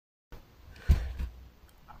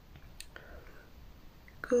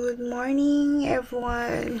Good morning,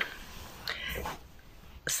 everyone.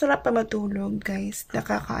 Sarap pa matulog, guys.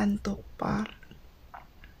 Nakakaantok pa.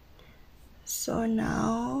 So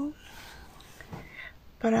now,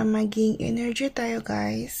 para maging energy tayo,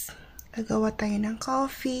 guys, nagawa tayo ng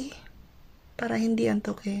coffee para hindi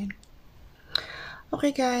antukin.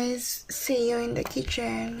 Okay, guys. See you in the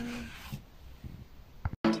kitchen.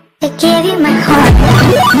 I gave you my heart.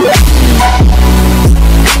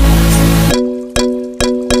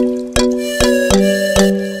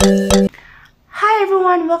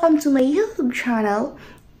 Welcome to my YouTube channel.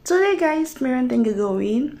 Today guys, meron tayong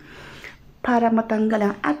gagawin para matanggal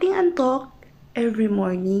ang ating antok every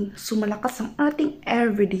morning. So malakas ang ating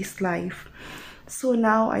everyday's life. So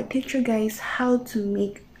now, I teach you guys how to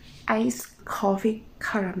make iced coffee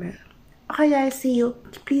caramel. Okay guys, see you.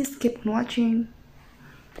 Please keep watching.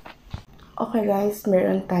 Okay guys,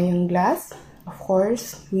 meron tayong glass. Of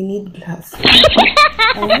course, we need glass.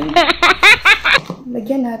 And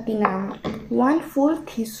lagyan natin ng 1 full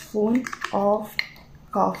teaspoon of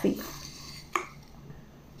coffee.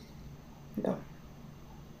 Ito.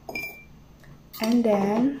 And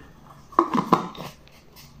then,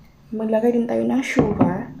 maglagay din tayo ng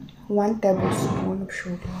sugar. 1 tablespoon of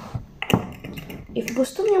sugar. If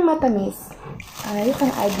gusto niyo matamis, you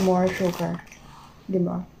can add more sugar.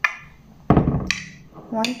 Diba?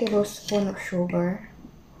 1 tablespoon of sugar.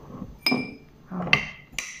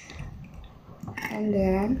 And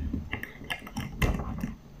then,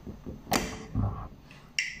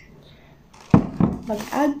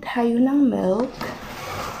 mag-add tayo ng milk.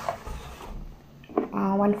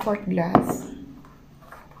 1/4 glass.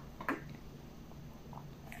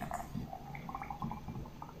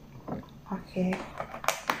 Okay.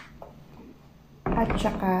 At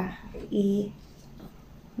saka,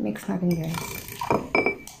 i-mix natin guys.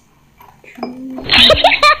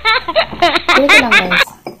 Ito lang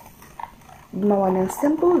guys. Gumawa ng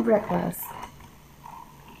simple breakfast.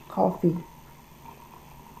 Coffee.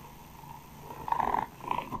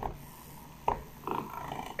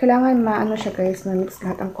 Kailangan maano siya guys, na-mix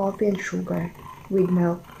lahat ang coffee and sugar with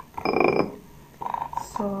milk.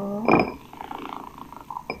 So,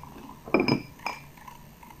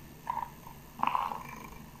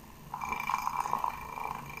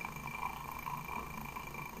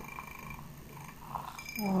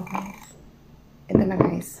 okay. Ito na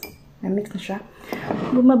guys. Na-mix na siya.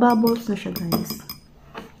 Bumabubbles na siya guys.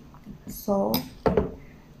 So,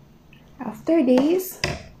 after this,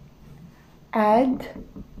 add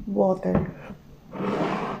water.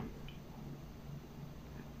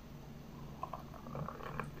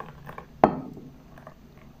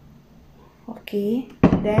 Okay.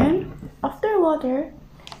 Then, after water,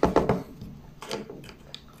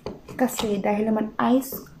 kasi dahil naman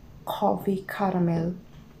iced coffee caramel,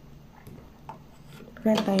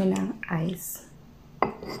 lagyan tayo ng ice.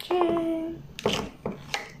 Check!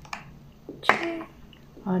 Check!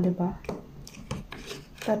 O, diba?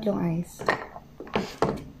 3 ice.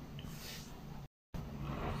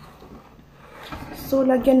 So,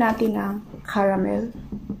 lagyan natin ng caramel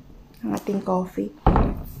ang ating coffee.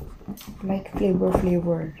 Like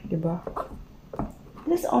flavor, diba?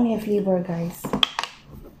 This is only a flavor, guys.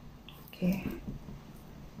 Okay.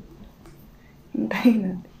 Hintayin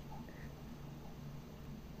natin.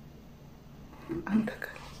 Ang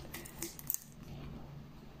tagal.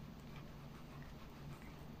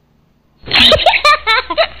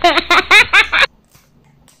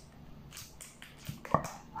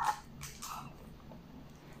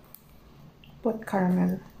 Put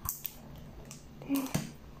caramel. Okay.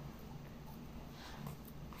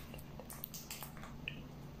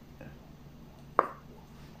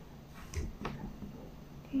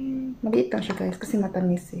 Maliit lang siya guys kasi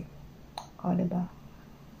matamis eh. O, diba?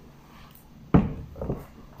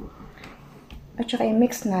 At saka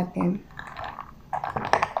i-mix natin.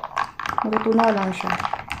 Magtutunaw lang siya.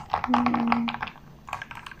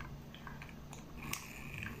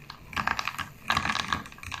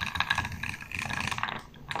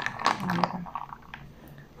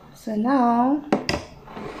 So now,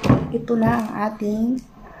 ito na ang ating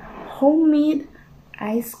homemade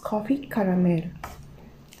iced coffee caramel.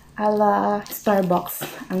 Ala Starbucks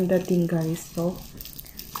ang dating guys. So,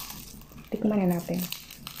 tikman na natin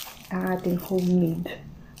ang ating homemade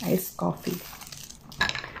iced coffee.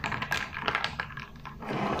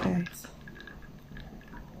 Guys.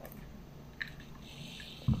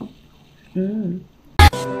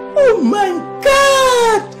 Oh my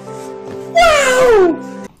God! Wow!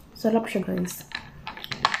 Sarap siya guys.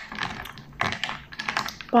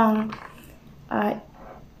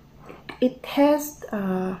 It has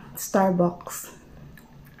Starbucks.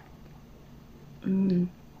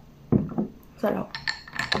 Sarap.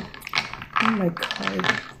 Oh my God.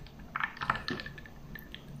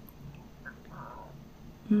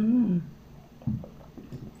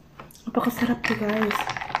 Napakasarap to, guys.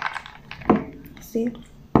 See?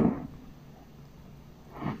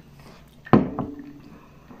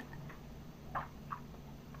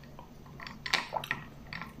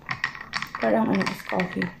 Parang ano is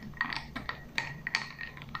coffee.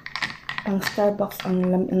 Ang Starbucks ang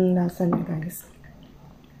lasa niya, guys.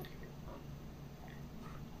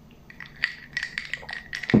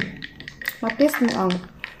 Matis mo ang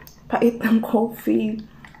pait ng coffee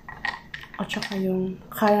at saka yung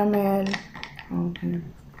caramel. Okay.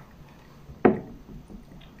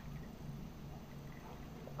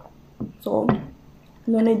 So,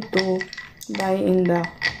 no need to buy in the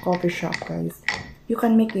coffee shop, guys. You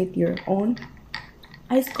can make it your own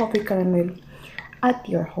iced coffee caramel at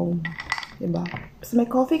your home. Diba? So, may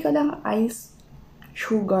coffee ka lang, ice,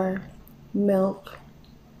 sugar, milk,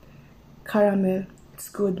 caramel. It's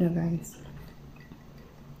good na, guys.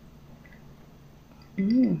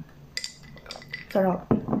 Sarap.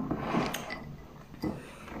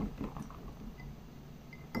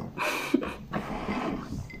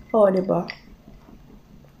 Oh, diba?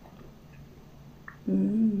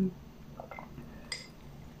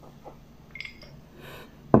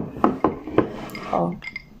 Oh.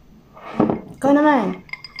 Ikaw naman.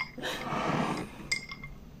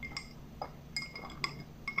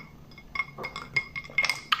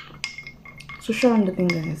 So, siya ang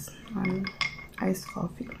dating, guys. Iced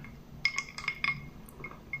coffee.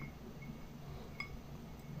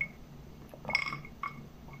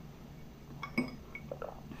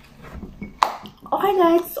 Okay,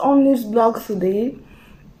 guys, on this vlog today.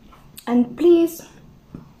 And please,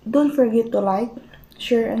 don't forget to like,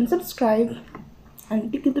 share, and subscribe. And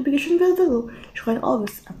click the notification bell below. You can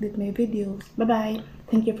always update my videos. Bye-bye.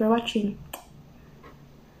 Thank you for watching.